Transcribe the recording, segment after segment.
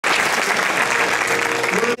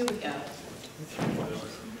Here we go.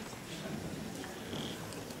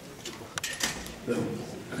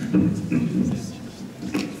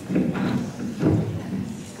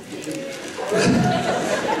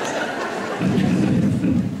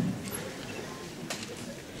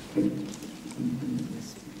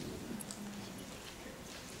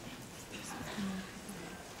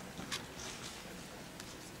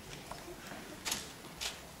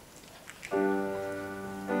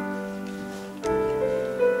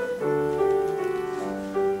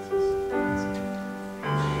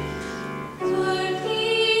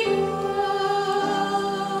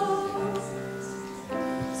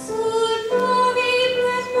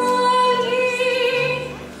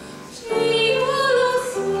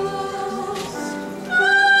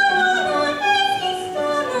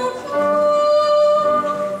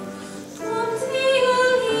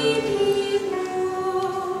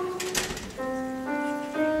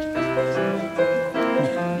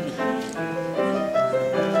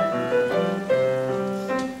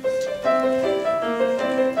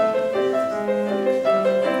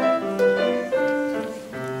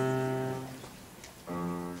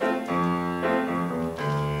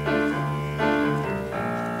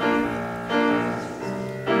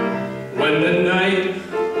 When the night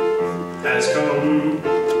has come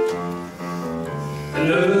and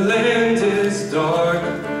the land is dark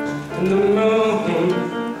and the moon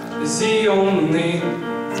is the only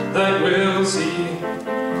light we'll see,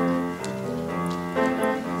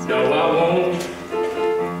 no, I won't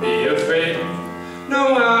be afraid.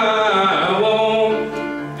 No, I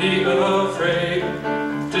won't be afraid.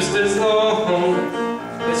 Just as long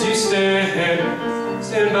as you stand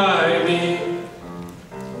by me.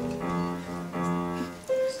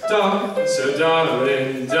 So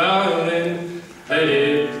darling, darling, let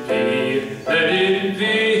it